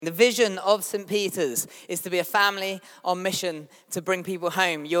The vision of St. Peter's is to be a family on mission to bring people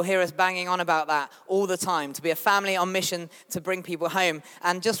home. You'll hear us banging on about that all the time, to be a family on mission to bring people home.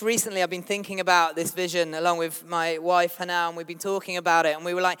 And just recently I've been thinking about this vision along with my wife Hannah, and we've been talking about it, and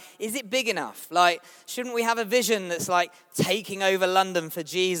we were like, is it big enough? Like, shouldn't we have a vision that's like taking over London for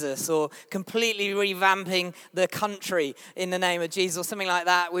Jesus, or completely revamping the country in the name of Jesus, or something like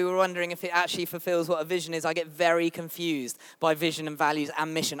that? We were wondering if it actually fulfills what a vision is. I get very confused by vision and values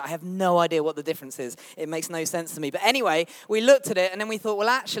and mission. I have no idea what the difference is. It makes no sense to me. But anyway, we looked at it and then we thought, well,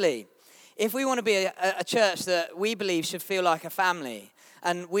 actually, if we want to be a church that we believe should feel like a family,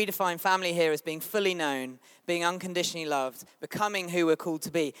 and we define family here as being fully known, being unconditionally loved, becoming who we're called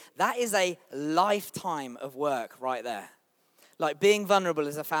to be, that is a lifetime of work right there. Like being vulnerable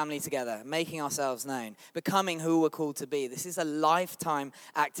as a family together, making ourselves known, becoming who we're called to be. This is a lifetime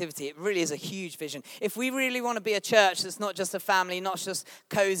activity. It really is a huge vision. If we really want to be a church that's not just a family, not just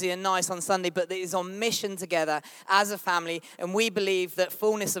cozy and nice on Sunday, but that is on mission together as a family, and we believe that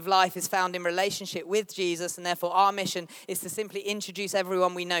fullness of life is found in relationship with Jesus, and therefore our mission is to simply introduce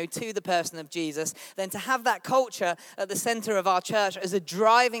everyone we know to the person of Jesus, then to have that culture at the center of our church as a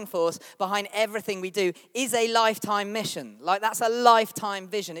driving force behind everything we do is a lifetime mission. Like that's a lifetime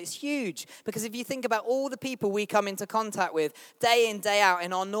vision. It's huge, because if you think about all the people we come into contact with day in, day out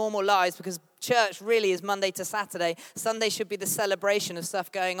in our normal lives, because church really is Monday to Saturday, Sunday should be the celebration of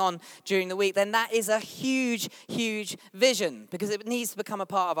stuff going on during the week, then that is a huge, huge vision, because it needs to become a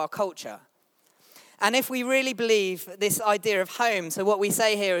part of our culture. And if we really believe this idea of home, so what we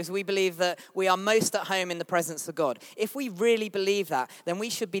say here is we believe that we are most at home in the presence of God. If we really believe that, then we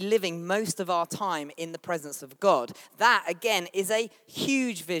should be living most of our time in the presence of God. That, again, is a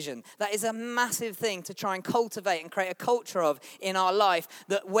huge vision. That is a massive thing to try and cultivate and create a culture of in our life,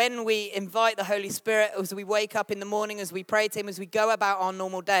 that when we invite the Holy Spirit, as we wake up in the morning, as we pray to Him, as we go about our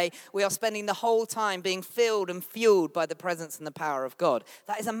normal day, we are spending the whole time being filled and fueled by the presence and the power of God.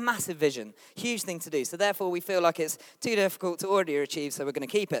 That is a massive vision, huge thing to do. So therefore, we feel like it's too difficult to already achieve, so we're going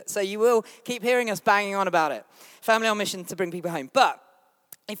to keep it. So you will keep hearing us banging on about it. Family on mission to bring people home. But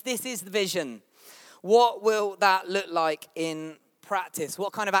if this is the vision, what will that look like in practice?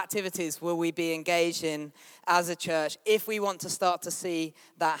 What kind of activities will we be engaged in as a church if we want to start to see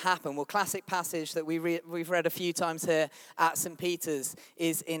that happen? Well, classic passage that we've read a few times here at St. Peter's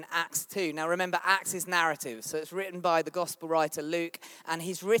is in Acts 2. Now remember, Acts is narrative, so it's written by the gospel writer Luke, and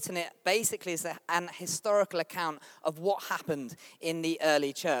he's written it basically as an historical account of what happened in the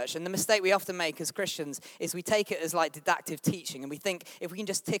early church. And the mistake we often make as Christians is we take it as like didactic teaching, and we think if we can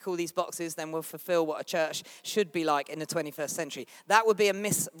just tick all these boxes, then we'll fulfill what a church should be like in the 21st century. That would be a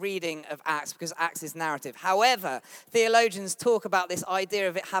misreading of Acts, because Acts is narrative. However, theologians talk about this idea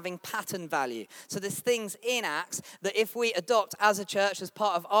of it having pattern value. So there's things in Acts that if we adopt as a church, as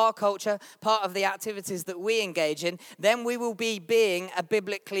part of our culture, part of the activities that we engage in, then we will be being a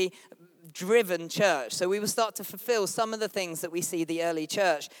biblically driven church. So we will start to fulfill some of the things that we see the early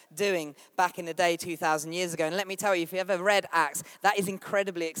church doing back in the day 2,000 years ago. And let me tell you, if you ever read Acts, that is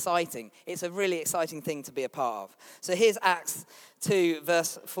incredibly exciting. It's a really exciting thing to be a part of. So here's Acts 2,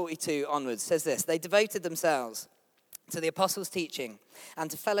 verse 42 onwards. It says this: they devoted themselves to the apostles' teaching and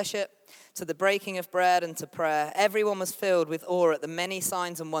to fellowship, to the breaking of bread and to prayer. Everyone was filled with awe at the many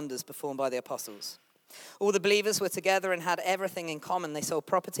signs and wonders performed by the apostles. All the believers were together and had everything in common. They sold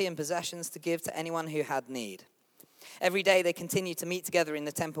property and possessions to give to anyone who had need. Every day they continued to meet together in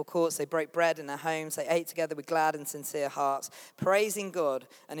the temple courts. They broke bread in their homes. They ate together with glad and sincere hearts, praising God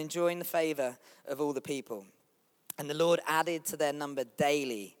and enjoying the favor of all the people. And the Lord added to their number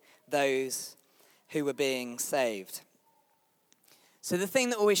daily those who were being saved. So the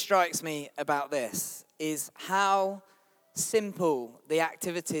thing that always strikes me about this is how simple the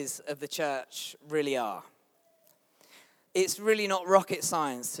activities of the church really are. It's really not rocket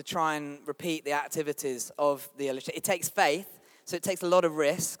science to try and repeat the activities of the early church. It takes faith, so it takes a lot of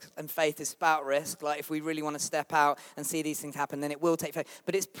risk, and faith is about risk. Like if we really want to step out and see these things happen, then it will take faith.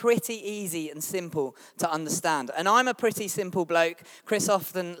 But it's pretty easy and simple to understand. And I'm a pretty simple bloke. Chris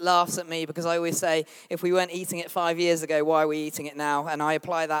often laughs at me because I always say, if we weren't eating it 5 years ago, why are we eating it now? And I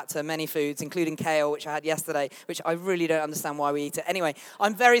apply that to many foods, including kale, which I had yesterday, which I really don't understand why we eat it. Anyway,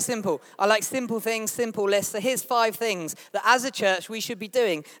 I'm very simple. I like simple things, simple lists. So here's 5 things that as a church we should be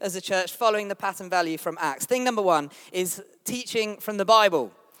doing as a church, following the pattern value from Acts. Thing number 1 is teaching from the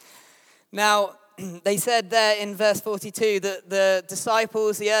Bible. Now, they said there in verse 42 that the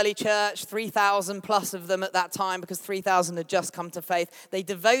disciples, the early church, 3,000 plus of them at that time, because 3,000 had just come to faith, they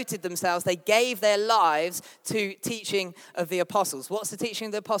devoted themselves, they gave their lives to teaching of the apostles. What's the teaching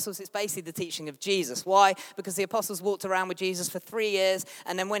of the apostles? It's basically the teaching of Jesus. Why? Because the apostles walked around with Jesus for 3 years,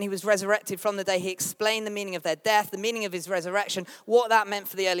 and then when he was resurrected from the day, he explained the meaning of their death, the meaning of his resurrection, what that meant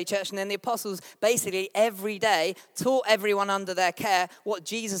for the early church, and then the apostles basically every day taught everyone under their care what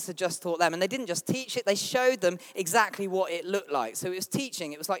Jesus had just taught them. And they didn't just teach it, they showed them exactly what it looked like. So it was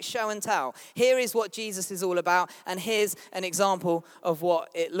teaching, it was like show and tell. Here is what Jesus is all about, and here's an example of what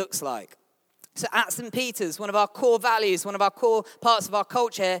it looks like. So at St. Peter's, one of our core values, one of our core parts of our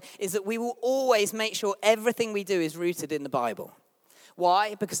culture is that we will always make sure everything we do is rooted in the Bible.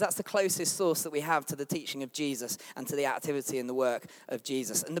 Why? Because that's the closest source that we have to the teaching of Jesus and to the activity and the work of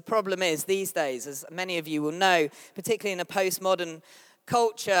Jesus. And the problem is, these days, as many of you will know, particularly in a postmodern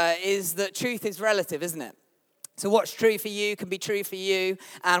culture, is that truth is relative, isn't it? So what's true for you can be true for you,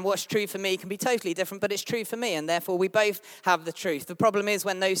 and what's true for me can be totally different, but it's true for me, and therefore we both have the truth. The problem is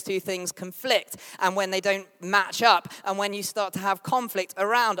when those two things conflict, and when they don't match up, and when you start to have conflict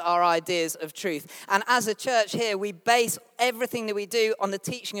around our ideas of truth. And as a church here, we base everything that we do on the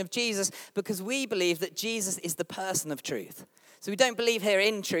teaching of Jesus, because we believe that Jesus is the person of truth. So we don't believe here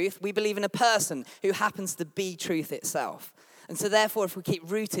in truth, we believe in a person who happens to be truth itself. And so therefore, if we keep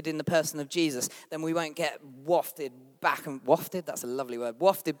rooted in the person of Jesus, then we won't get wafted back and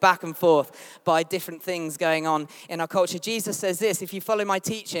forth by different things going on in our culture. Jesus says this: if you follow my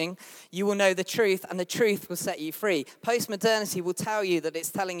teaching, you will know the truth, and the truth will set you free. Postmodernity will tell you that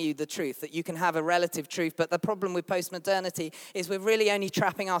it's telling you the truth, that you can have a relative truth. But the problem with postmodernity is we're really only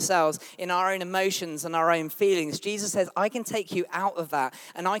trapping ourselves in our own emotions and our own feelings. Jesus says, I can take you out of that,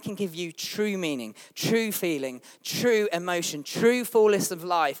 and I can give you true meaning, true feeling, true emotion, true fullness of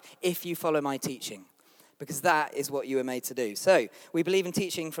life if you follow my teaching. Because that is what you were made to do. So, we believe in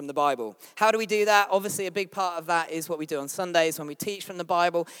teaching from the Bible. How do we do that? Obviously, a big part of that is what we do on Sundays when we teach from the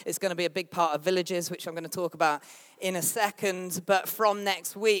Bible. It's going to be a big part of Villages, which I'm going to talk about in a second. But from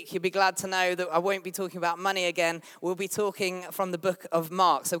next week, you'll be glad to know that I won't be talking about money again. We'll be talking from the book of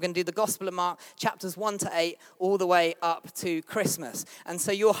Mark. So we're going to do the Gospel of Mark, chapters 1 to 8, all the way up to Christmas. And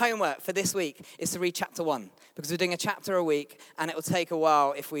so your homework for this week is to read chapter 1, because we're doing a chapter a week, and it will take a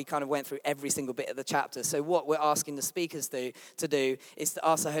while if we kind of went through every single bit of the chapter. So what we're asking the speakers to do is to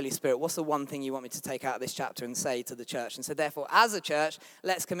ask the Holy Spirit, what's the one thing you want me to take out of this chapter and say to the church? And so therefore, as a church,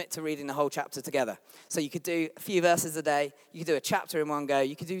 let's commit to reading the whole chapter together. So you could do a few verses a day, you could do a chapter in one go,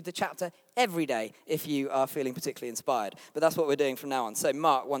 you could do the chapter every day if you are feeling particularly inspired. But that's what we're doing from now on. So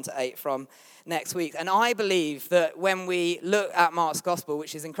Mark 1 to 8 from next week. And I believe that when we look at Mark's gospel,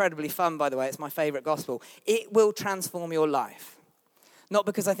 which is incredibly fun, by the way, it's my favorite gospel, it will transform your life. Not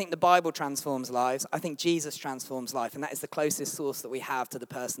because I think the Bible transforms lives, I think Jesus transforms life, and that is the closest source that we have to the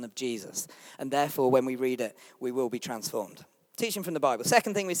person of Jesus. And therefore, when we read it, we will be transformed. Teaching from the Bible.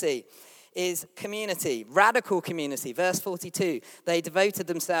 Second thing we see is community, radical community. Verse 42, they devoted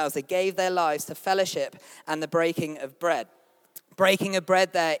themselves, they gave their lives to fellowship and the breaking of bread. Breaking of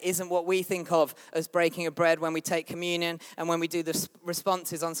bread there isn't what we think of as breaking of bread when we take communion and when we do the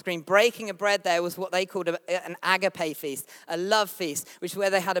responses on screen. Breaking of bread there was what they called an agape feast, a love feast, which is where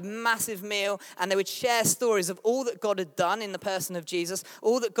they had a massive meal and they would share stories of all that God had done in the person of Jesus,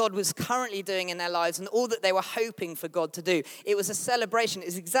 all that God was currently doing in their lives, and all that they were hoping for God to do. It was a celebration. It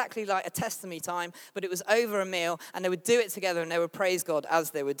was exactly like a testimony time, but it was over a meal, and they would do it together and they would praise God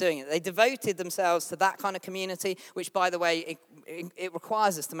as they were doing it. They devoted themselves to that kind of community, which, by the way, it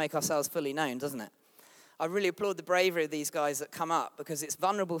requires us to make ourselves fully known, doesn't it? I really applaud the bravery of these guys that come up, because it's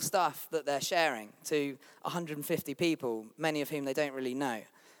vulnerable stuff that they're sharing to 150 people, many of whom they don't really know.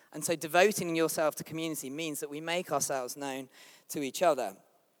 And so devoting yourself to community means that we make ourselves known to each other.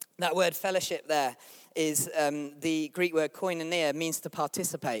 That word fellowship there is the Greek word koinonia, means to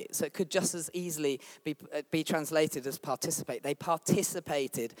participate. So it could just as easily be translated as participate. They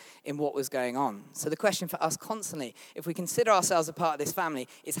participated in what was going on. So the question for us constantly, if we consider ourselves a part of this family,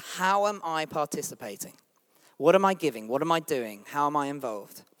 is how am I participating? What am I giving? What am I doing? How am I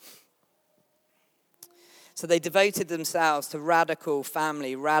involved? So they devoted themselves to radical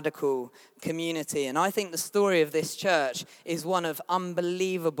family, radical community. And I think the story of this church is one of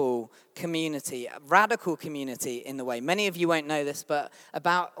unbelievable community, radical community in the way. Many of you won't know this, but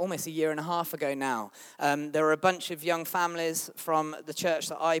about almost a year and a half ago now, there were a bunch of young families from the church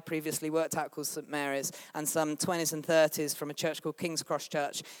that I previously worked at called St. Mary's, and some 20s and 30s from a church called King's Cross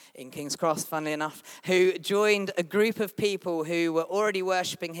Church in King's Cross, funnily enough, who joined a group of people who were already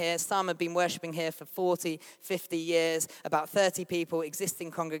worshipping here. Some had been worshipping here for 40, 50 years. About 30 people, existing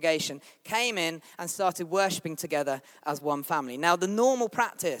congregation, came in and started worshiping together as one family. Now, the normal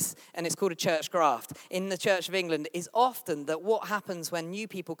practice, and it's called a church graft, in the Church of England is often that what happens when new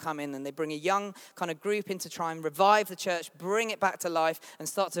people come in and they bring a young kind of group in to try and revive the church, bring it back to life and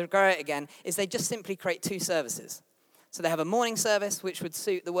start to grow it again, is they just simply create two services. So they have a morning service, which would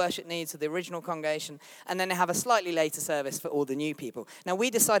suit the worship needs of the original congregation, and then they have a slightly later service for all the new people. Now, we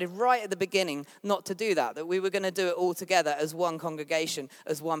decided right at the beginning not to do that we were going to do it all together as one congregation,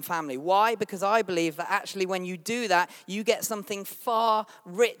 as one family. Why? Because I believe that actually when you do that, you get something far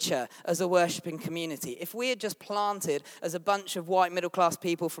richer as a worshiping community. If we had just planted as a bunch of white middle-class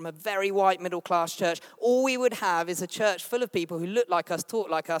people from a very white middle-class church, all we would have is a church full of people who look like us, talk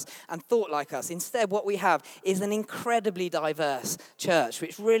like us, and thought like us. Instead, what we have is an incredibly diverse church,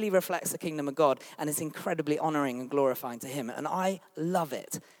 which really reflects the kingdom of God and is incredibly honoring and glorifying to him. And I love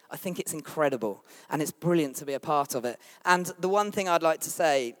it. I think it's incredible, and it's brilliant to be a part of it. And the one thing I'd like to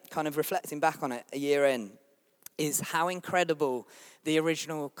say, kind of reflecting back on it a year in, is how incredible the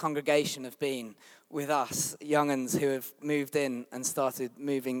original congregation have been with us young'uns who have moved in and started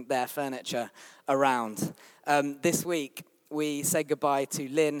moving their furniture around. This week, we said goodbye to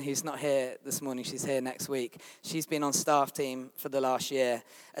Lynn, who's not here this morning. She's here next week. She's been on staff team for the last year.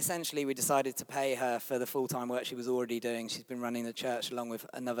 Essentially, we decided to pay her for the full-time work she was already doing. She's been running the church along with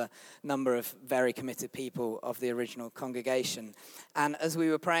another number of very committed people of the original congregation. And as we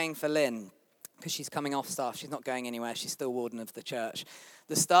were praying for Lynn, because she's coming off staff, she's not going anywhere, she's still warden of the church.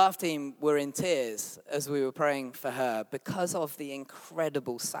 The staff team were in tears as we were praying for her because of the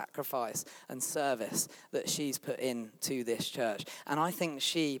incredible sacrifice and service that she's put into this church. And I think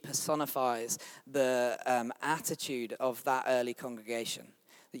she personifies the attitude of that early congregation,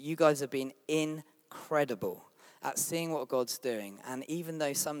 that you guys have been incredible at seeing what God's doing. And even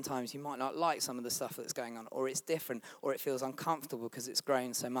though sometimes you might not like some of the stuff that's going on, or it's different, or it feels uncomfortable because it's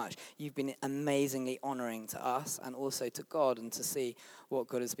grown so much, you've been amazingly honoring to us and also to God, and to see what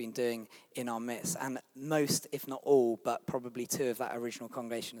God has been doing in our midst. And most, if not all, but probably two of that original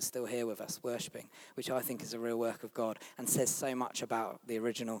congregation are still here with us worshiping, which I think is a real work of God and says so much about the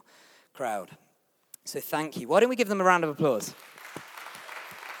original crowd. So thank you. Why don't we give them a round of applause?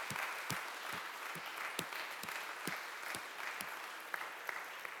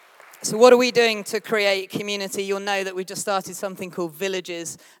 So what are we doing to create community? You'll know that we just started something called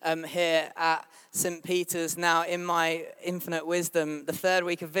Villages here at St. Peter's. Now, in my infinite wisdom, the third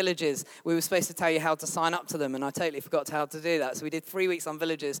week of Villages, we were supposed to tell you how to sign up to them, and I totally forgot how to do that. So we did 3 weeks on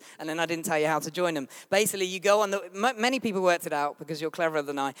Villages, and then I didn't tell you how to join them. Basically, you go on many people worked it out because you're cleverer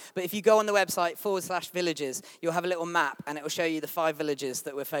than I, but if you go on the website /villages, you'll have a little map, and it will show you the 5 villages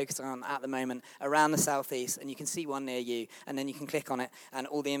that we're focusing on at the moment around the southeast, and you can see one near you, and then you can click on it, and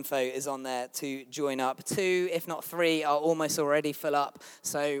all the info is on there to join up. 2, if not 3, are almost already full up.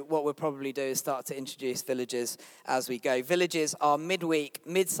 So what we'll probably do is start to introduce Villages as we go. Villages are midweek,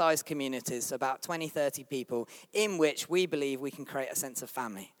 mid-sized communities, about 20, 30 people, in which we believe we can create a sense of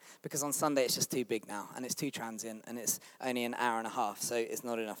family. Because on Sunday it's just too big now, and it's too transient, and it's only an hour and a half, so it's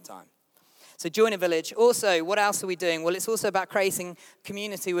not enough time. So join a village. Also, what else are we doing? Well, it's also about creating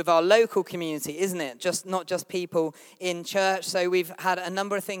community with our local community, isn't it? Not just people in church. So we've had a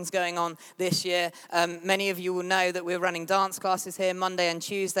number of things going on this year. Many of you will know that we're running dance classes here Monday and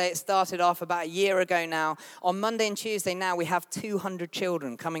Tuesday. It started off about a year ago now. On Monday and Tuesday now, we have 200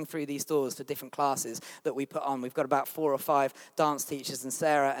 children coming through these doors for different classes that we put on. We've got about 4 or 5 dance teachers, and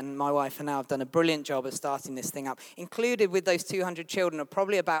Sarah and my wife and I have done a brilliant job of starting this thing up. Included with those 200 children are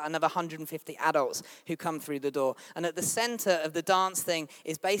probably about another 150 adults who come through the door. And at the center of the dance thing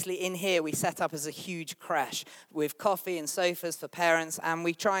is basically in here we set up as a huge creche with coffee and sofas for parents, and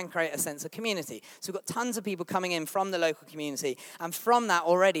we try and create a sense of community. So we've got tons of people coming in from the local community, and from that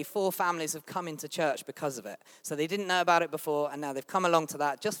already 4 families have come into church because of it. So they didn't know about it before, and now they've come along to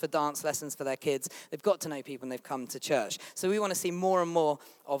that just for dance lessons for their kids. They've got to know people and they've come to church. So we want to see more and more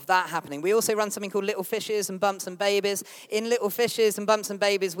of that happening. We also run something called Little Fishes and Bumps and Babies. In Little Fishes and Bumps and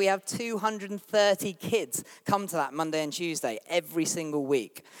Babies, we have 230 kids come to that Monday and Tuesday every single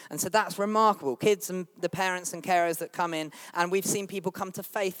week. And so that's remarkable. Kids and the parents and carers that come in, and we've seen people come to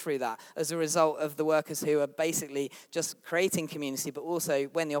faith through that as a result of the workers who are basically just creating community, but also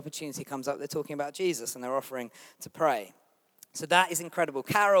when the opportunity comes up, they're talking about Jesus and they're offering to pray. So that is incredible.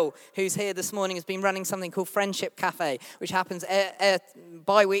 Carol, who's here this morning, has been running something called Friendship Cafe, which happens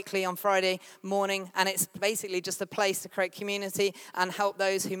bi-weekly on Friday morning. And it's basically just a place to create community and help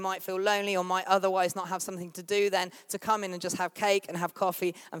those who might feel lonely or might otherwise not have something to do then to come in and just have cake and have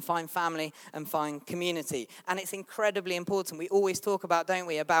coffee and find family and find community. And it's incredibly important. We always talk about, don't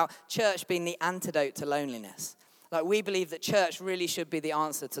we, about church being the antidote to loneliness. Like, we believe that church really should be the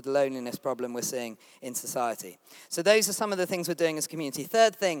answer to the loneliness problem we're seeing in society. So those are some of the things we're doing as a community.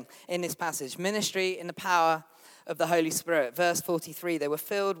 Third thing in this passage, ministry in the power of the Holy Spirit. Verse 43, they were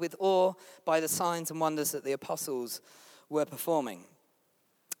filled with awe by the signs and wonders that the apostles were performing.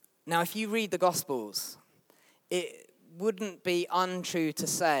 Now, if you read the Gospels, it wouldn't be untrue to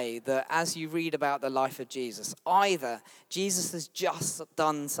say that as you read about the life of Jesus, either Jesus has just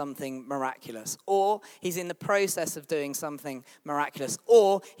done something miraculous, or he's in the process of doing something miraculous,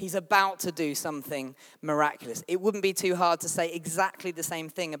 or he's about to do something miraculous. It wouldn't be too hard to say exactly the same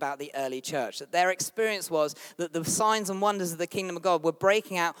thing about the early church, that their experience was that the signs and wonders of the kingdom of God were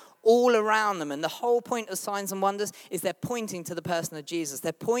breaking out all around them. And the whole point of signs and wonders is they're pointing to the person of Jesus.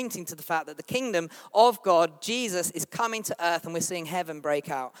 They're pointing to the fact that the kingdom of God, Jesus, is coming to earth, and we're seeing heaven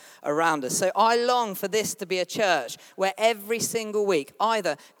break out around us. So I long for this to be a church where every single week,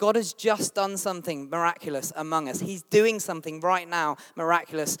 either God has just done something miraculous among us, he's doing something right now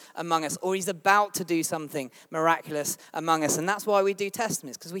miraculous among us, or he's about to do something miraculous among us. And that's why we do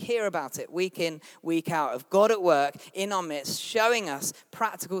testimonies, because we hear about it week in, week out, of God at work in our midst, showing us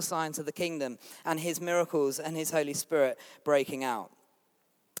practical signs of the kingdom and his miracles and his Holy Spirit breaking out.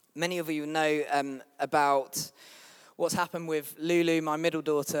 Many of you know about what's happened with Lulu, my middle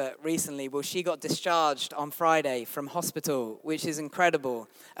daughter, recently. Well, she got discharged on Friday from hospital, which is incredible.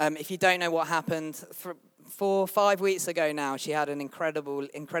 If you don't know what happened, 4 or 5 weeks ago now, she had an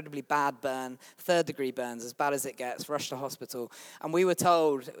incredibly bad burn, 3rd-degree burns, as bad as it gets, rushed to hospital. And we were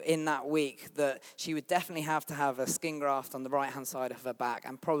told in that week that she would definitely have to have a skin graft on the right-hand side of her back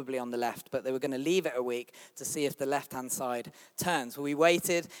and probably on the left, but they were going to leave it a week to see if the left-hand side turns. Well, we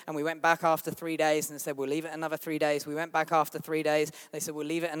waited, and we went back after 3 days and said, we'll leave it another 3 days. We went back after 3 days. They said, we'll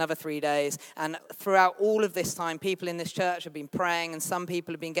leave it another 3 days. And throughout all of this time, people in this church have been praying, and some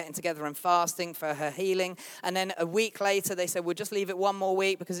people have been getting together and fasting for her healing. And then a week later, they said, we'll just leave it one more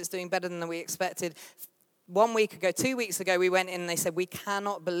week because it's doing better than we expected. 1 week ago, 2 weeks ago, we went in and they said, we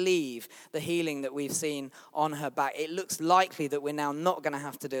cannot believe the healing that we've seen on her back. It looks likely that we're now not going to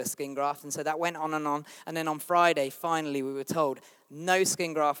have to do a skin graft. And so that went on. And then on Friday, finally, we were told no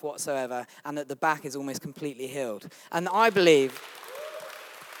skin graft whatsoever, and that the back is almost completely healed. And I believe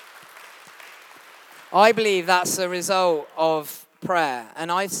that's a result of prayer.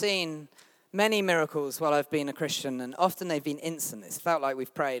 And I've seen many miracles while I've been a Christian, and often they've been instant. It's felt like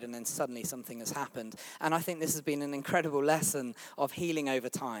we've prayed and then suddenly something has happened. And I think this has been an incredible lesson of healing over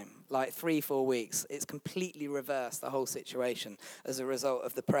time, like 3-4 weeks. It's completely reversed the whole situation as a result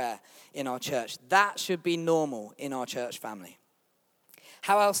of the prayer in our church. That should be normal in our church family.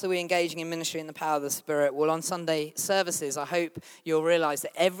 How else are we engaging in ministry in the power of the Spirit? Well, on Sunday services, I hope you'll realize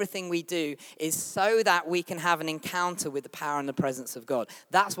that everything we do is so that we can have an encounter with the power and the presence of God.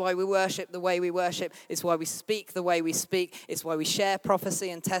 That's why we worship the way we worship. It's why we speak the way we speak. It's why we share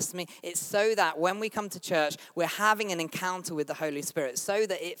prophecy and testimony. It's so that when we come to church, we're having an encounter with the Holy Spirit, so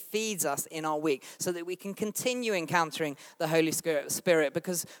that it feeds us in our week, so that we can continue encountering the Holy Spirit,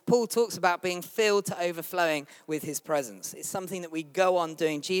 because Paul talks about being filled to overflowing with his presence. It's something that we go on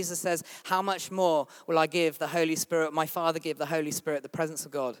doing. Jesus says, how much more will I give the Holy Spirit, my Father give the Holy Spirit, the presence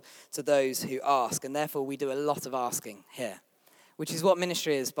of God, to those who ask. And therefore we do a lot of asking here, which is what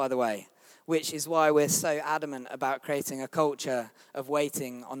ministry is, by the way, which is why we're so adamant about creating a culture of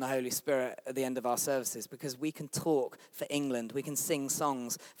waiting on the Holy Spirit at the end of our services, because we can talk for England, we can sing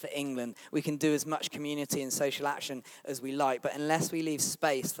songs for England, we can do as much community and social action as we like, but unless we leave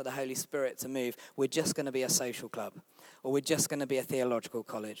space for the Holy Spirit to move, we're just going to be a social club. Or we're just going to be a theological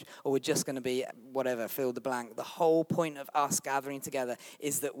college, or we're just going to be whatever, fill the blank. The whole point of us gathering together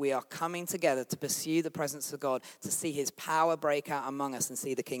is that we are coming together to pursue the presence of God, to see his power break out among us and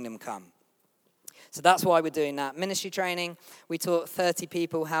see the kingdom come. So that's why we're doing that. Ministry training, we taught 30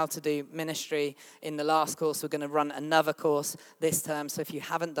 people how to do ministry in the last course. We're going to run another course this term. So if you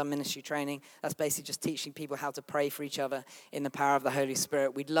haven't done ministry training, that's basically just teaching people how to pray for each other in the power of the Holy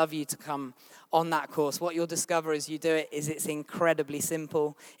Spirit. We'd love you to come on that course. What you'll discover as you do it is it's incredibly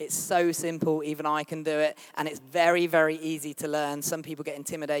simple. It's so simple, even I can do it. And it's very, very easy to learn. Some people get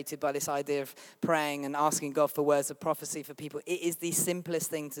intimidated by this idea of praying and asking God for words of prophecy for people. It is the simplest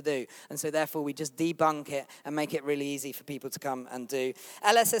thing to do. And so therefore we just debunk it and make it really easy for people to come and do.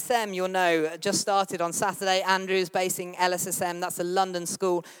 LSSM, you'll know, just started on Saturday. Andrew's basing LSSM. That's a London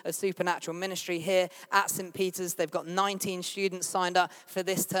School of Supernatural Ministry here at St. Peter's. They've got 19 students signed up for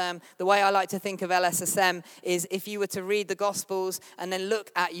this term. The way I like to think of LSSM is if you were to read the Gospels and then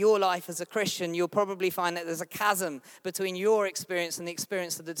look at your life as a Christian, you'll probably find that there's a chasm between your experience and the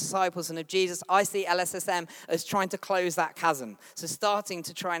experience of the disciples and of Jesus. I see LSSM as trying to close that chasm. So starting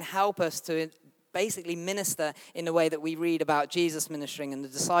to try and help us to basically minister in the way that we read about Jesus ministering and the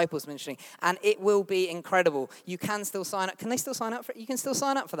disciples ministering, and it will be incredible. You can still sign up. Can they still sign up for it? You can still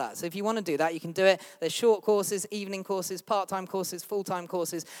sign up for that. So if you want to do that, you can do it. There's short courses, evening courses, part-time courses, full-time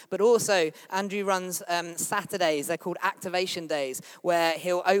courses, but also Andrew runs Saturdays. They're called activation days, where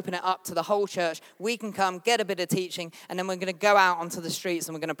he'll open it up to the whole church. We can come, get a bit of teaching, and then we're going to go out onto the streets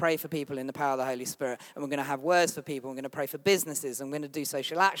and we're going to pray for people in the power of the Holy Spirit, and we're going to have words for people. We're going to pray for businesses, and we're going to do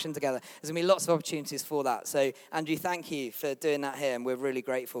social action together. There's going to be lots of opportunities for that. So, Andrew, thank you for doing that here, and we're really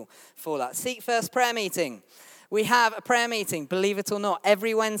grateful for that. Seek First prayer meeting. We have a prayer meeting, believe it or not,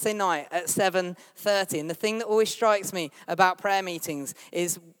 every Wednesday night at 7:30. And the thing that always strikes me about prayer meetings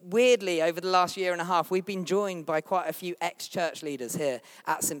is, weirdly, over the last year and a half, we've been joined by quite a few ex-church leaders here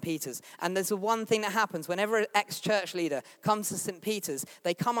at St. Peter's. And there's one thing that happens whenever an ex-church leader comes to St. Peter's,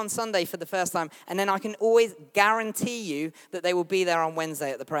 they come on Sunday for the first time, and then I can always guarantee you that they will be there on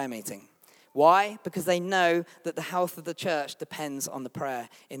Wednesday at the prayer meeting. Why? Because they know that the health of the church depends on the prayer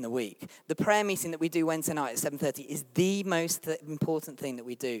in the week. The prayer meeting that we do Wednesday night at 7:30 is the most important thing that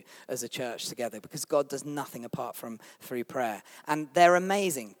we do as a church together, because God does nothing apart from through prayer. And they're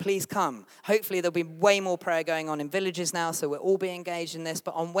amazing. Please come. Hopefully there'll be way more prayer going on in villages now, so we'll all be engaged in this.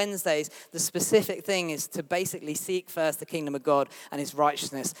 But on Wednesdays, the specific thing is to basically seek first the kingdom of God and his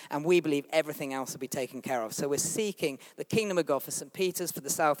righteousness, and we believe everything else will be taken care of. So we're seeking the kingdom of God for St. Peter's, for the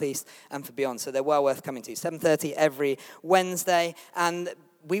Southeast, and for beyond. So they're well worth coming to. 7:30 every Wednesday. And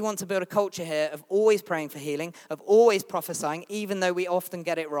we want to build a culture here of always praying for healing, of always prophesying, even though we often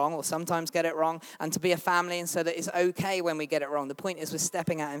get it wrong or sometimes get it wrong, and to be a family, and so that it's okay when we get it wrong. The point is we're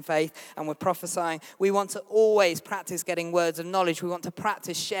stepping out in faith and we're prophesying. We want to always practice getting words of knowledge. We want to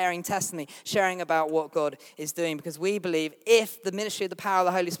practice sharing testimony, sharing about what God is doing, because we believe if the ministry of the power of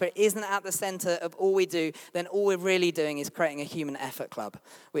the Holy Spirit isn't at the center of all we do, then all we're really doing is creating a human effort club,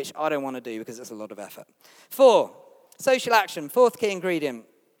 which I don't want to do because it's a lot of effort. 4, social action, fourth key ingredient.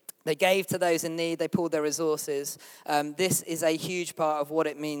 They gave to those in need. They pooled their resources. This is a huge part of what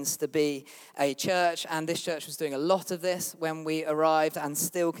it means to be a church. And this church was doing a lot of this when we arrived, and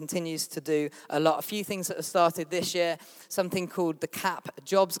still continues to do a lot. A few things that have started this year. Something called the CAP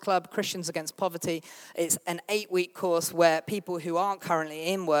Jobs Club, Christians Against Poverty. It's an 8-week course where people who aren't currently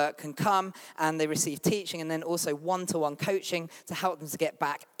in work can come and they receive teaching, and then also one-to-one coaching to help them to get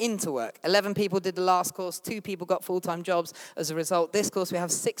back into work. 11 people did the last course. 2 people got full-time jobs as a result. This course, we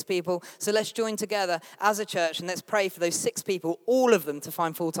have 6 people. So let's join together as a church and let's pray for those 6 people, all of them, to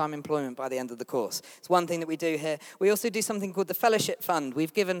find full-time employment by the end of the course. It's one thing that we do here. We also do something called the Fellowship Fund.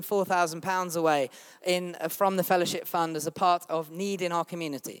 We've given £4,000 away from the Fellowship Fund as a part of need in our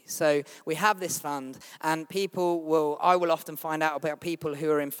community. So we have this fund, and I will often find out about people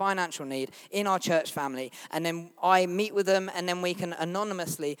who are in financial need in our church family, and then I meet with them, and then we can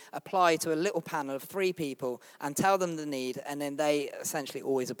anonymously apply to a little panel of 3 people and tell them the need, and then they essentially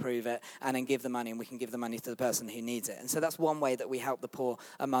always approve it and then give the money, and we can give the money to the person who needs it. And so that's one way that we help the poor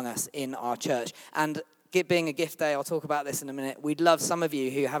among us in our church. And being a gift day, I'll talk about this in a minute. We'd love some of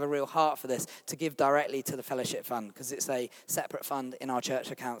you who have a real heart for this to give directly to the Fellowship Fund, because it's a separate fund in our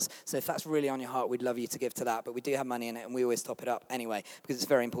church accounts. So if that's really on your heart, we'd love you to give to that. But we do have money in it, and we always top it up anyway, because it's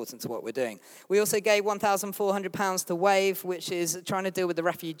very important to what we're doing. We also gave £1,400 to WAVE, which is trying to deal with the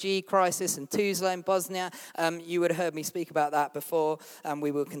refugee crisis in Tuzla in Bosnia. You would have heard me speak about that before, and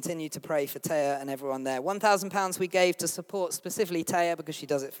we will continue to pray for Taya and everyone there. £1,000 we gave to support specifically Taya, because she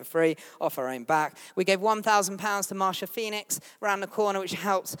does it for free, off her own back. We gave £1,000 to Marsha Phoenix around the corner, which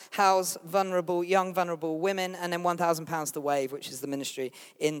helps house young vulnerable women, and then £1,000 to WAVE, which is the ministry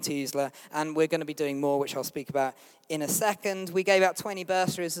in Tuzla. And we're going to be doing more, which I'll speak about in a second. We gave out 20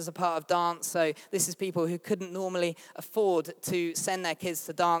 bursaries as a part of dance. So this is people who couldn't normally afford to send their kids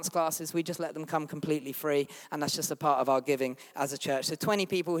to dance classes. We just let them come completely free, and that's just a part of our giving as a church. So 20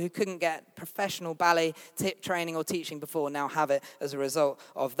 people who couldn't get professional ballet training or teaching before now have it as a result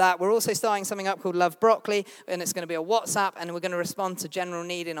of that. We're also starting something up called Love Broccoli, and it's going to be a WhatsApp, and we're going to respond to general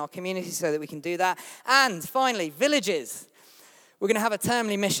need in our community so that we can do that. And finally, villages. We're going to have a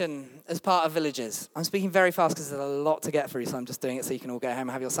termly mission as part of Villages. I'm speaking very fast because there's a lot to get through, so I'm just doing it so you can all go home and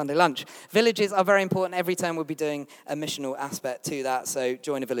have your Sunday lunch. Villages are very important. Every term we'll be doing a missional aspect to that. So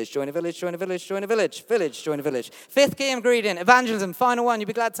join a village, join a village, join a village, join a village, village, join a village. 5th key ingredient, evangelism, final one. You'll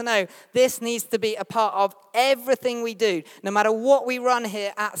be glad to know this needs to be a part of everything we do. No matter what we run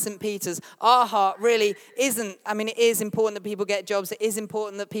here at St. Peter's, our heart really isn't, it is important that people get jobs. It is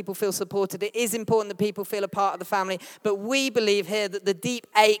important that people feel supported. It is important that people feel a part of the family. But we believe here that the deep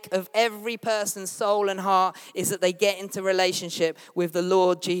ache of every person's soul and heart is that they get into relationship with the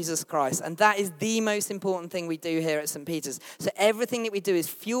Lord Jesus Christ. And that is the most important thing we do here at St. Peter's. So everything that we do is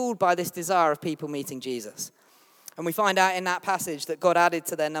fueled by this desire of people meeting Jesus. And we find out in that passage that God added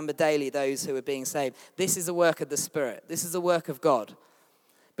to their number daily those who are being saved. This is a work of the Spirit. This is a work of God.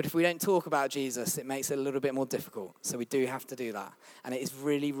 But if we don't talk about Jesus, it makes it a little bit more difficult. So we do have to do that. And it is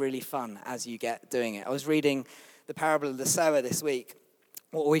really, really fun as you get doing it. I was reading the parable of the sower this week.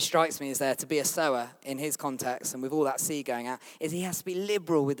 What always strikes me is there to be a sower in his context, and with all that seed going out, is he has to be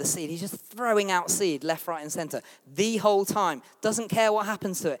liberal with the seed. He's just throwing out seed left, right, and center the whole time. Doesn't care what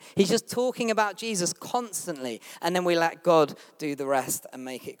happens to it. He's just talking about Jesus constantly, and then we let God do the rest and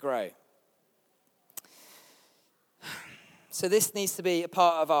make it grow. So this needs to be a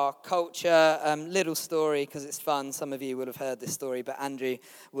part of our culture. Little story because it's fun. Some of you will have heard this story, but Andrew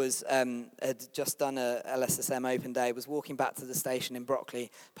had just done a LSSM open day, was walking back to the station in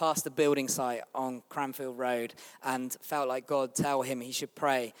Brockley, past a building site on Cranfield Road, and felt like God tell him he should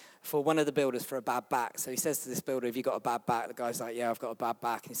pray for one of the builders for a bad back. So he says to this builder, have you got a bad back? The guy's like, yeah, I've got a bad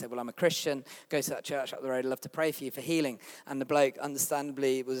back. And he said, well, I'm a Christian, go to that church up the road, I'd love to pray for you for healing. And the bloke,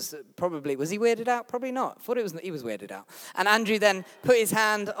 understandably, was he weirded out? Probably not. He was weirded out. And Andrew then put his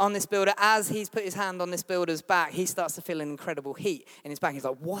hand on this builder. As he's put his hand on this builder's back, he starts to feel an incredible heat in his back. He's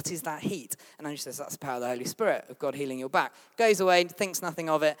like, what is that heat? And Andrew says, that's the power of the Holy Spirit, of God healing your back. Goes away, thinks nothing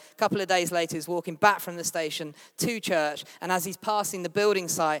of it. A couple of days later, he's walking back from the station to church. And as he's passing the building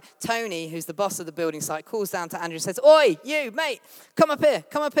site, Tony, who's the boss of the building site, calls down to Andrew and says, oi, you, mate, come up here.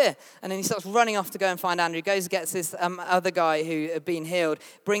 And then he starts running off to go and find Andrew. Goes and gets this other guy who had been healed,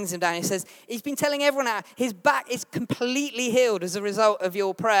 brings him down. He says, he's been telling everyone out, his back is completely healed as a result of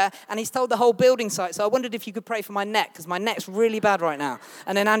your prayer. And he's told the whole building site, so I wondered if you could pray for my neck, because my neck's really bad right now.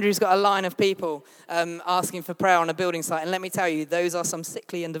 And then Andrew's got a line of people asking for prayer on a building site. And let me tell you, those are some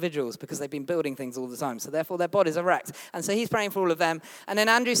sickly individuals because they've been building things all the time. So therefore, their bodies are wrecked. And so he's praying for all of them. And then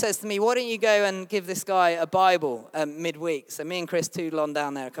Andrew says to me, why don't you go and give this guy a Bible midweek? So me and Chris toodle on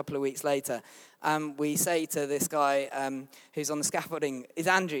down there a couple of weeks later. We say to this guy who's on the scaffolding, is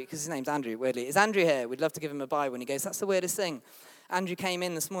Andrew, because his name's Andrew, weirdly, is Andrew here? We'd love to give him a Bible. And he goes, that's the weirdest thing. Andrew came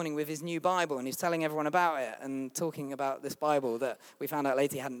in this morning with his new Bible, and he's telling everyone about it and talking about this Bible that we found out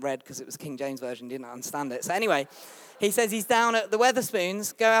later he hadn't read because it was King James Version, didn't understand it. So anyway, he says he's down at the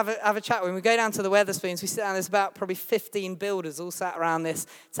Wetherspoons. Go have a chat with him. We go down to the Wetherspoons. We sit down. There's about probably 15 builders all sat around this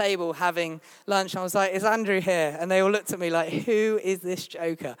table having lunch. I was like, is Andrew here? And they all looked at me like, who is this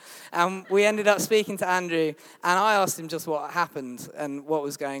joker? And we ended up speaking to Andrew, and I asked him just what happened and what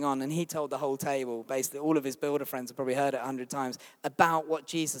was going on. And he told the whole table, basically all of his builder friends have probably heard it 100 times, about what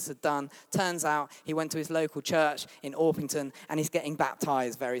Jesus had done. Turns out he went to his local church in Orpington, and he's getting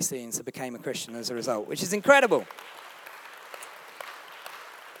baptized very soon, so became a Christian as a result, which is incredible.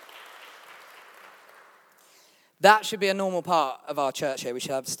 That should be a normal part of our church here. We should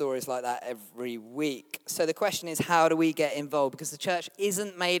have stories like that every week. So the question is, how do we get involved? Because the church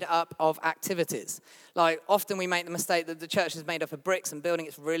isn't made up of activities. Like, often we make the mistake that the church is made up of bricks and building.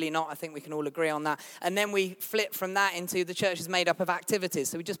 It's really not. I think we can all agree on that. And then we flip from that into the church is made up of activities.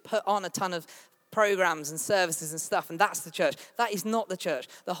 So we just put on a ton of programs and services and stuff, and that's the church. That is not the church.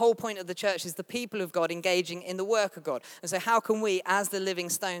 The whole point of the church is the people of God engaging in the work of God. And so how can we, as the living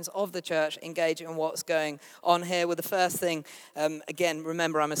stones of the church, engage in what's going on here? Well, the first thing, again,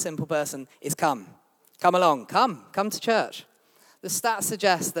 remember I'm a simple person, is come. Come along. Come to church. The stats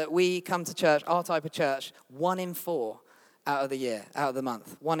suggest that we come to church, our type of church, 1 in 4 out of the year, out of the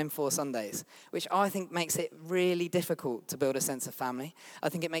month, 1 in 4 Sundays, which I think makes it really difficult to build a sense of family. I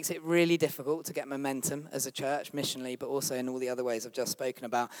think it makes it really difficult to get momentum as a church, missionally, but also in all the other ways I've just spoken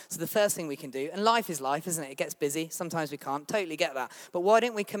about. So the first thing we can do, and life is life, isn't it? It gets busy. Sometimes we can't. Totally get that. But why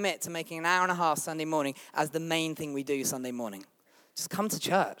don't we commit to making an hour and a half Sunday morning as the main thing we do Sunday morning? Just come to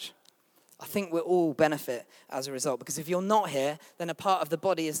church. I think we'll all benefit as a result, because if you're not here, then a part of the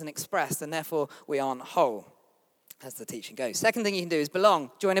body isn't expressed, and therefore we aren't whole. As the teaching goes. Second thing you can do is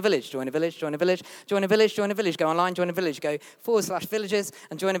belong. Join a village, join a village, join a village, join a village, join a village. Go online, join a village. Go /villages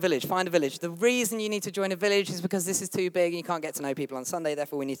and join a village. Find a village. The reason you need to join a village is because this is too big and you can't get to know people on Sunday.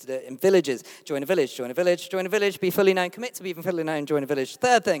 Therefore, we need to do it in villages. Join a village, join a village, join a village. Be fully known. Commit to being fully known. Join a village.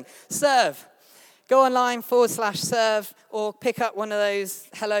 Third thing, serve. Go online /serve or pick up one of those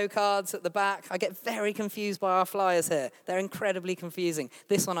hello cards at the back. I get very confused by our flyers here. They're incredibly confusing.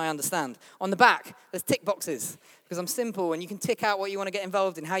 This one I understand. On the back, there's tick boxes because I'm simple and you can tick out what you want to get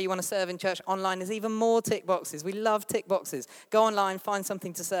involved in, how you want to serve in church. Online, there's even more tick boxes. We love tick boxes. Go online, find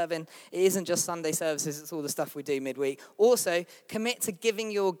something to serve in. It isn't just Sunday services. It's all the stuff we do midweek. Also, commit to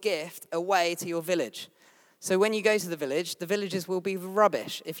giving your gift away to your village. So when you go to the villages will be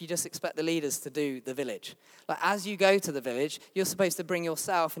rubbish if you just expect the leaders to do the village. Like as you go to the village, you're supposed to bring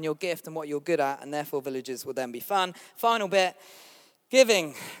yourself and your gift and what you're good at, and therefore villages will then be fun. Final bit,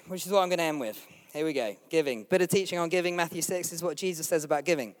 giving, which is what I'm going to end with. Here we go, giving. Bit of teaching on giving. Matthew 6 is what Jesus says about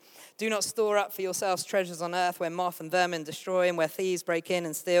giving. Do not store up for yourselves treasures on earth where moth and vermin destroy and where thieves break in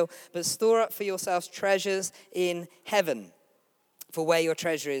and steal, but store up for yourselves treasures in heaven. For where your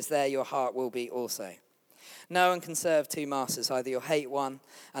treasure is, there your heart will be also. No one can serve two masters. Either you'll hate one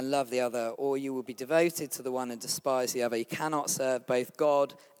and love the other, or you will be devoted to the one and despise the other. You cannot serve both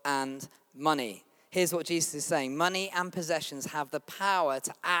God and money. Here's what Jesus is saying. Money and possessions have the power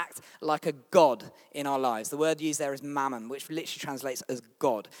to act like a god in our lives. The word used there is mammon, which literally translates as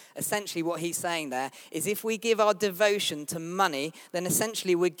God. Essentially what he's saying there is if we give our devotion to money, then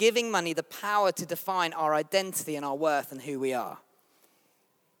essentially we're giving money the power to define our identity and our worth and who we are.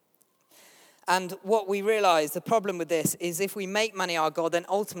 And what we realize, the problem with this is if we make money our God, then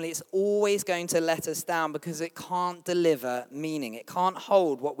ultimately it's always going to let us down because it can't deliver meaning. It can't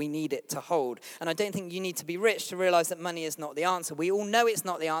hold what we need it to hold. And I don't think you need to be rich to realize that money is not the answer. We all know it's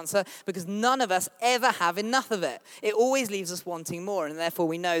not the answer because none of us ever have enough of it. It always leaves us wanting more, and therefore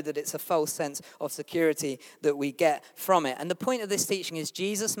we know that it's a false sense of security that we get from it. And the point of this teaching is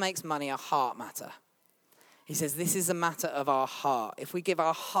Jesus makes money a heart matter. He says this is a matter of our heart. If we give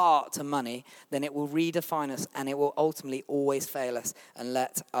our heart to money, then it will redefine us and it will ultimately always fail us and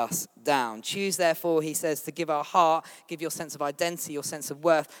let us down. Choose, therefore, he says, to give our heart, give your sense of identity, your sense of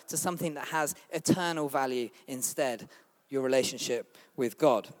worth to something that has eternal value instead, your relationship with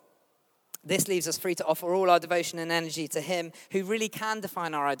God. This leaves us free to offer all our devotion and energy to him who really can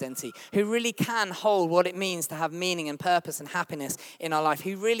define our identity, who really can hold what it means to have meaning and purpose and happiness in our life,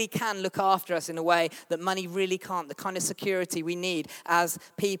 who really can look after us in a way that money really can't, the kind of security we need as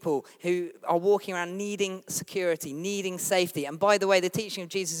people who are walking around needing security, needing safety. And by the way, the teaching of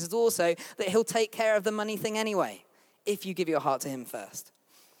Jesus is also that he'll take care of the money thing anyway, if you give your heart to him first.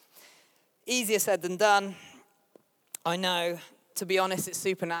 Easier said than done, I know. To be honest, it's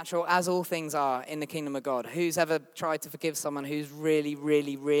supernatural, as all things are in the kingdom of God. Who's ever tried to forgive someone who's really,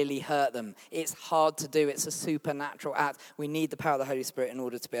 really, really hurt them? It's hard to do. It's a supernatural act. We need the power of the Holy Spirit in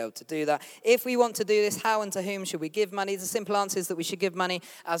order to be able to do that. If we want to do this, how and to whom should we give money? The simple answer is that we should give money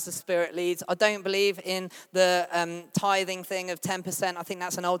as the Spirit leads. I don't believe in the tithing thing of 10%. I think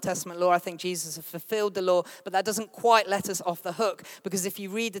that's an Old Testament law. I think Jesus has fulfilled the law, but that doesn't quite let us off the hook, because if you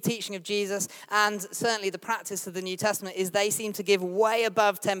read the teaching of Jesus and certainly the practice of the New Testament is they seem to give way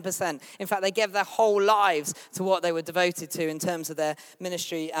above 10%. In fact, they gave their whole lives to what they were devoted to in terms of their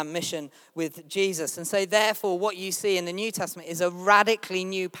ministry and mission with Jesus. And so therefore, what you see in the New Testament is a radically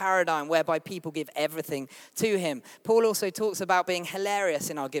new paradigm whereby people give everything to him. Paul also talks about being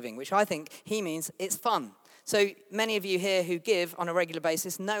hilarious in our giving, which I think he means it's fun. So many of you here who give on a regular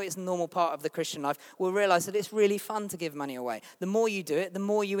basis know it's a normal part of the Christian life will realize that it's really fun to give money away. The more you do it, the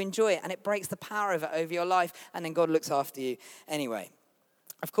more you enjoy it, and it breaks the power of it over your life, and then God looks after you anyway.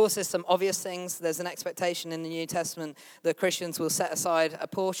 Of course, there's some obvious things. There's an expectation in the New Testament that Christians will set aside a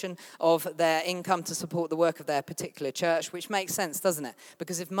portion of their income to support the work of their particular church, which makes sense, doesn't it?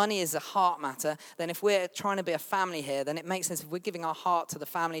 Because if money is a heart matter, then if we're trying to be a family here, then it makes sense. If we're giving our heart to the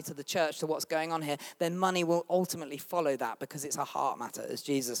family, to the church, to what's going on here, then money will ultimately follow that because it's a heart matter, as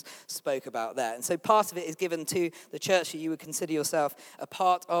Jesus spoke about there. And so part of it is given to the church that you would consider yourself a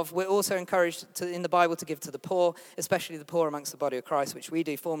part of. We're also encouraged in the Bible to give to the poor, especially the poor amongst the body of Christ, which we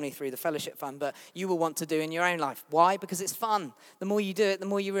do formally through the fellowship fund, but you will want to do in your own life. Why? Because it's fun. The more you do it, the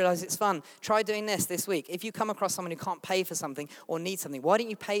more you realize it's fun. Try doing this week. If you come across someone who can't pay for something or needs something, why don't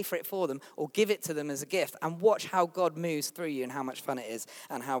you pay for it for them or give it to them as a gift and watch how God moves through you and how much fun it is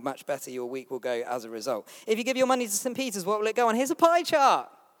and how much better your week will go as a result. If you give your money to St. Peter's, what will it go on? Here's a pie chart.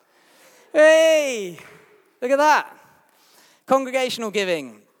 Hey, look at that. Congregational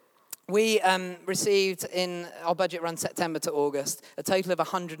giving. We received in our budget run September to August a total of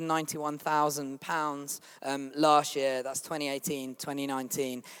 £191,000 last year. That's 2018,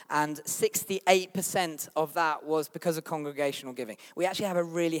 2019. And 68% of that was because of congregational giving. We actually have a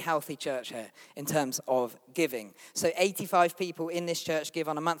really healthy church here in terms of giving. So 85 people in this church give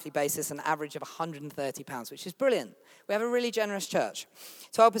on a monthly basis an average of £130, which is brilliant. We have a really generous church.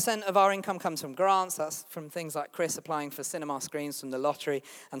 12% of our income comes from grants. That's from things like Chris applying for cinema screens from the lottery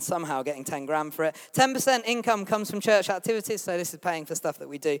and somehow getting 10 grand for it. 10% income comes from church activities. So this is paying for stuff that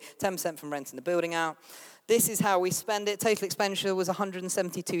we do. 10% from renting the building out. This is how we spend it. Total expenditure was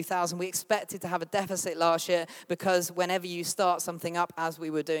 172,000. We expected to have a deficit last year because whenever you start something up, as we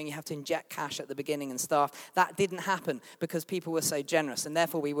were doing, you have to inject cash at the beginning and staff. That didn't happen because people were so generous, and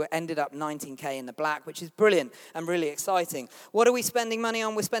therefore we ended up 19K in the black, which is brilliant and really exciting. What are we spending money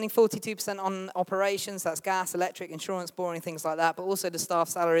on? We're spending 42% on operations. That's gas, electric, insurance, boring, things like that, but also the staff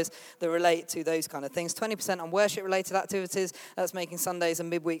salaries that relate to those kind of things. 20% on worship-related activities. That's making Sundays and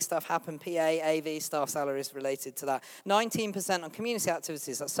midweek stuff happen. PA, AV, staff salaries related to that. 19% on community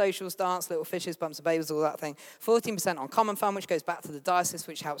activities, that's socials, dance, little fishes, bumps and babies, all that thing. 14% on common fund, which goes back to the diocese,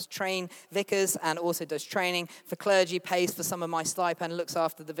 which helps train vicars and also does training for clergy, pays for some of my stipend, looks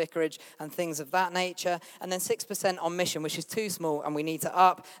after the vicarage and things of that nature. And then 6% on mission, which is too small and we need to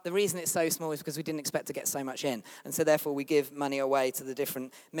up. The reason it's so small is because we didn't expect to get so much in. And so therefore we give money away to the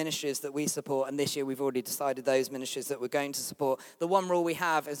different ministries that we support. And this year we've already decided those ministries that we're going to support. The one rule we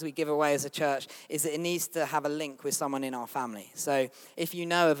have as we give away as a church is that it needs to have a link with someone in our family. So if you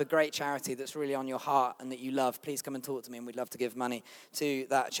know of a great charity that's really on your heart and that you love, please come and talk to me and we'd love to give money to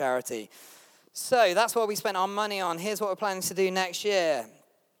that charity. So that's what we spent our money on. Here's what we're planning to do next year.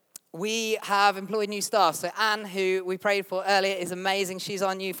 We have employed new staff. So Anne, who we prayed for earlier, is amazing. She's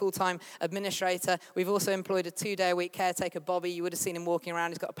our new full-time administrator. We've also employed a 2-day-a-week caretaker, Bobby. You would have seen him walking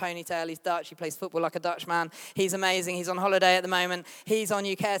around. He's got a ponytail. He's Dutch. He plays football like a Dutch man. He's amazing. He's on holiday at the moment. He's our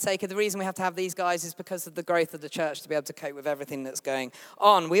new caretaker. The reason we have to have these guys is because of the growth of the church to be able to cope with everything that's going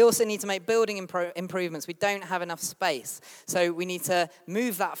on. We also need to make building improvements. We don't have enough space. So we need to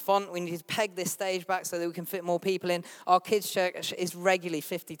move that font. We need to peg this stage back so that we can fit more people in. Our kids' church is regularly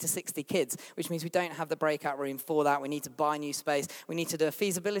 50 to 60 kids, which means we don't have the breakout room for that. We need to buy new space. We need to do a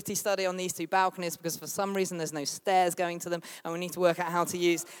feasibility study on these 2 balconies because for some reason there's no stairs going to them, and we need to work out how to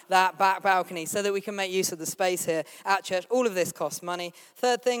use that back balcony so that we can make use of the space here at church. All of this costs money.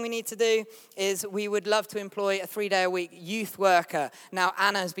 Third thing we need to do is we would love to employ a 3-day-a-week youth worker. Now,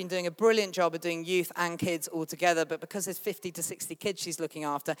 Anna has been doing a brilliant job of doing youth and kids all together, but because there's 50 to 60 kids she's looking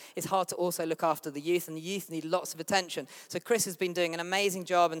after, it's hard to also look after the youth, and the youth need lots of attention. So Chris has been doing an amazing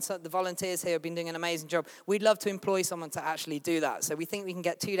job, and so the volunteers here have been doing an amazing job. We'd love to employ someone to actually do that. So we think we can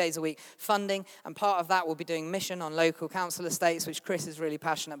get 2 days a week funding, and part of that will be doing mission on local council estates, which Chris is really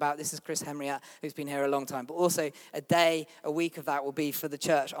passionate about. This is Chris Henriette, who's been here a long time. But also a week of that will be for the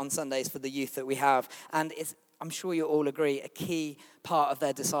church on Sundays for the youth that we have. And I'm sure you'll all agree, a key part of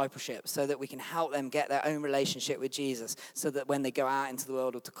their discipleship so that we can help them get their own relationship with Jesus so that when they go out into the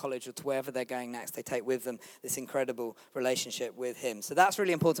world or to college or to wherever they're going next, they take with them this incredible relationship with him. So that's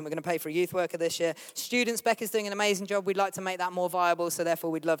really important. We're going to pay for a youth worker this year. Students, Becca's doing an amazing job. We'd like to make that more viable, so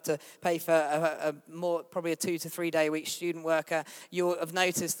therefore we'd love to pay for probably a 2 to 3 day a week student worker. You'll have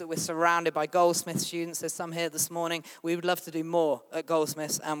noticed that we're surrounded by Goldsmith students. There's some here this morning. We would love to do more at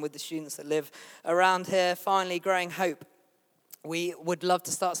Goldsmiths and with the students that live around here. Finally, Growing Hope. We would love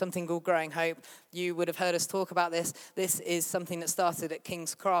to start something called Growing Hope. You would have heard us talk about this. This is something that started at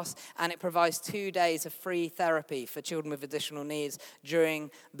King's Cross, and it provides 2 days of free therapy for children with additional needs during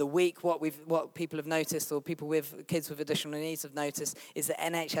the week. What people have noticed, or people with kids with additional needs have noticed, is that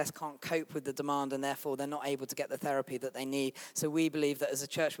NHS can't cope with the demand, and therefore they're not able to get the therapy that they need. So we believe that as a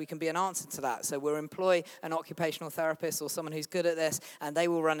church we can be an answer to that. So we'll employ an occupational therapist or someone who's good at this, and they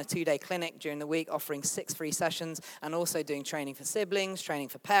will run a 2-day clinic during the week, offering 6 free sessions, and also doing training for siblings, training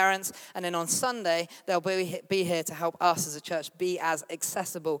for parents, and then on Sunday they'll be here to help us as a church be as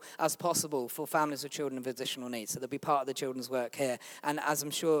accessible as possible for families with children with additional needs. So they'll be part of the children's work here. And as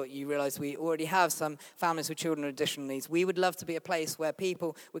I'm sure you realize, we already have some families with children with additional needs. We would love to be a place where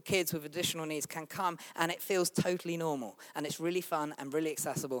people with kids with additional needs can come and it feels totally normal and it's really fun and really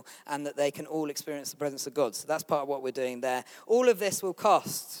accessible, and that they can all experience the presence of God. So that's part of what we're doing there. All of this will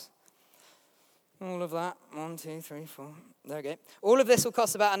cost. All of that, 1, 2, 3, 4, there we go. All of this will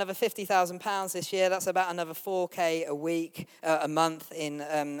cost about another £50,000 this year. That's about another 4K a month in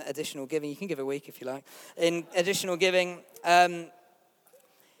additional giving. You can give a week if you like. In additional giving,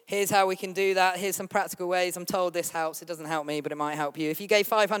 here's how we can do that. Here's some practical ways. I'm told this helps. It doesn't help me, but it might help you. If you gave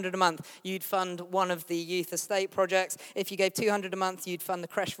 $500 a month, you'd fund one of the youth estate projects. If you gave $200 a month, you'd fund the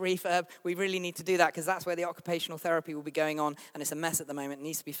creche refurb. We really need to do that because that's where the occupational therapy will be going on, and it's a mess at the moment. It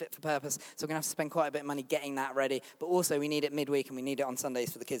needs to be fit for purpose, so we're going to have to spend quite a bit of money getting that ready. But also, we need it midweek, and we need it on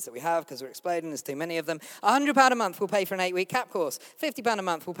Sundays for the kids that we have because we're exploding. There's too many of them. £100 a month will pay for an 8-week CAP course. £50 a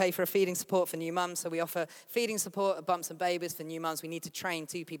month will pay for a feeding support for new mums. So we offer feeding support at Bumps and Babies for new mums. We need to train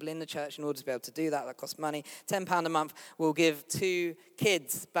 2 people in the church in order to be able to do that. That costs money. £10 a month will give 2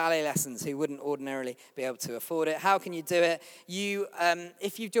 kids ballet lessons who wouldn't ordinarily be able to afford it. How can you do it?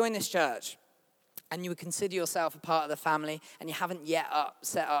 If you join this church, and you would consider yourself a part of the family, and you haven't yet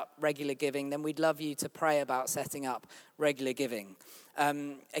set up regular giving, then we'd love you to pray about setting up regular giving.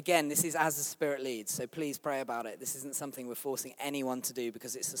 Again, this is as the Spirit leads, so please pray about it. This isn't something we're forcing anyone to do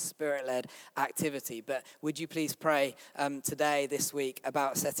because it's a Spirit-led activity. But would you please pray today, this week,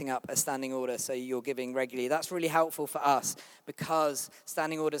 about setting up a standing order so you're giving regularly? That's really helpful for us because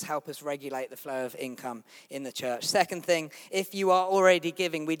standing orders help us regulate the flow of income in the church. Second thing, if you are already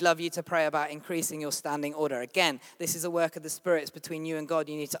giving, we'd love you to pray about increasing your standing order. Again, this is a work of the Spirit. It's between you and God.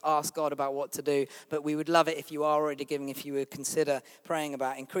 You need to ask God about what to do, but we would love it if you are already giving, if you would consider praying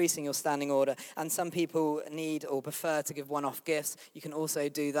about increasing your standing order. And some people need or prefer to give one-off gifts. You can also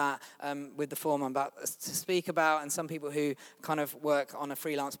do that with the form I'm about to speak about. And some people who kind of work on a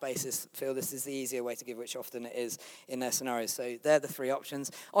freelance basis feel this is the easier way to give, which often it is in their scenarios. So they're the three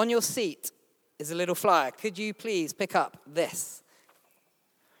options. On your seat is a little flyer. Could you please pick up this?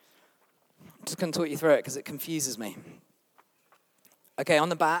 I'm just going to talk you through it because it confuses me. Okay, on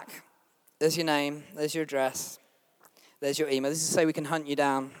the back, there's your name, there's your address, there's your email. This is so we can hunt you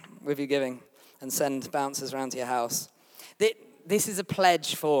down with your giving and send bouncers around to your house. This is a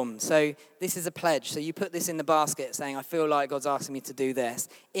pledge form. So this is a pledge. So you put this in the basket saying, I feel like God's asking me to do this.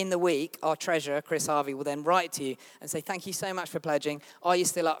 In the week, our treasurer, Chris Harvey, will then write to you and say, thank you so much for pledging. Are you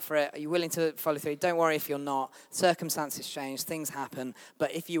still up for it? Are you willing to follow through? Don't worry if you're not. Circumstances change. Things happen.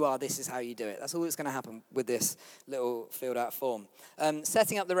 But if you are, this is how you do it. That's all that's going to happen with this little filled out form.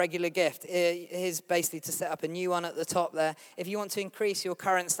 Setting up the regular gift is basically to set up a new one at the top there. If you want to increase your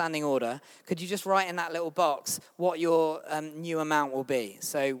current standing order, could you just write in that little box what your new amount will be?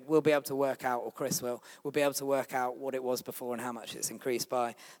 So we'll be able to work out, or Chris will be able to work out what it was before and how much it's increased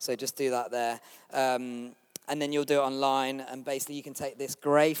by. So just do that there. And then you'll do it online, and basically you can take this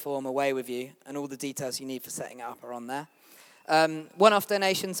grey form away with you, and all the details you need for setting it up are on there. One-off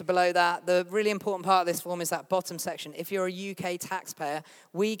donations are below that. The really important part of this form is that bottom section. If you're a UK taxpayer,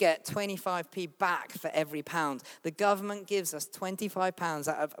 we get 25p back for every pound. The government gives us £25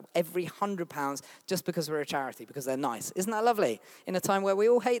 out of every £100 just because we're a charity, because they're nice. Isn't that lovely? In a time where we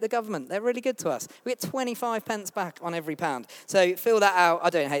all hate the government, they're really good to us. We get 25 pence back on every pound. So fill that out. I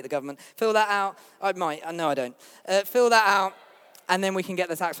don't hate the government. Fill that out. I might. No, I don't. Fill that out, and then we can get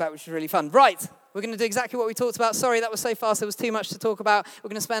the tax back, which is really fun. Right. We're going to do exactly what we talked about. Sorry, that was so fast. There was too much to talk about. We're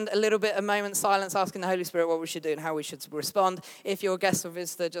going to spend a little bit of moment silence asking the Holy Spirit what we should do and how we should respond. If you're a guest or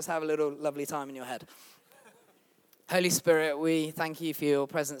visitor, just have a little lovely time in your head. Holy Spirit, we thank you for your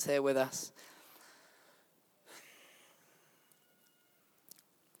presence here with us.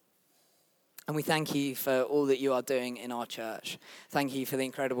 And we thank you for all that you are doing in our church. Thank you for the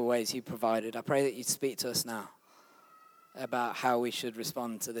incredible ways you provided. I pray that you'd speak to us now about how we should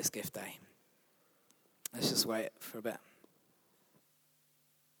respond to this gift day. Let's just wait for a bit.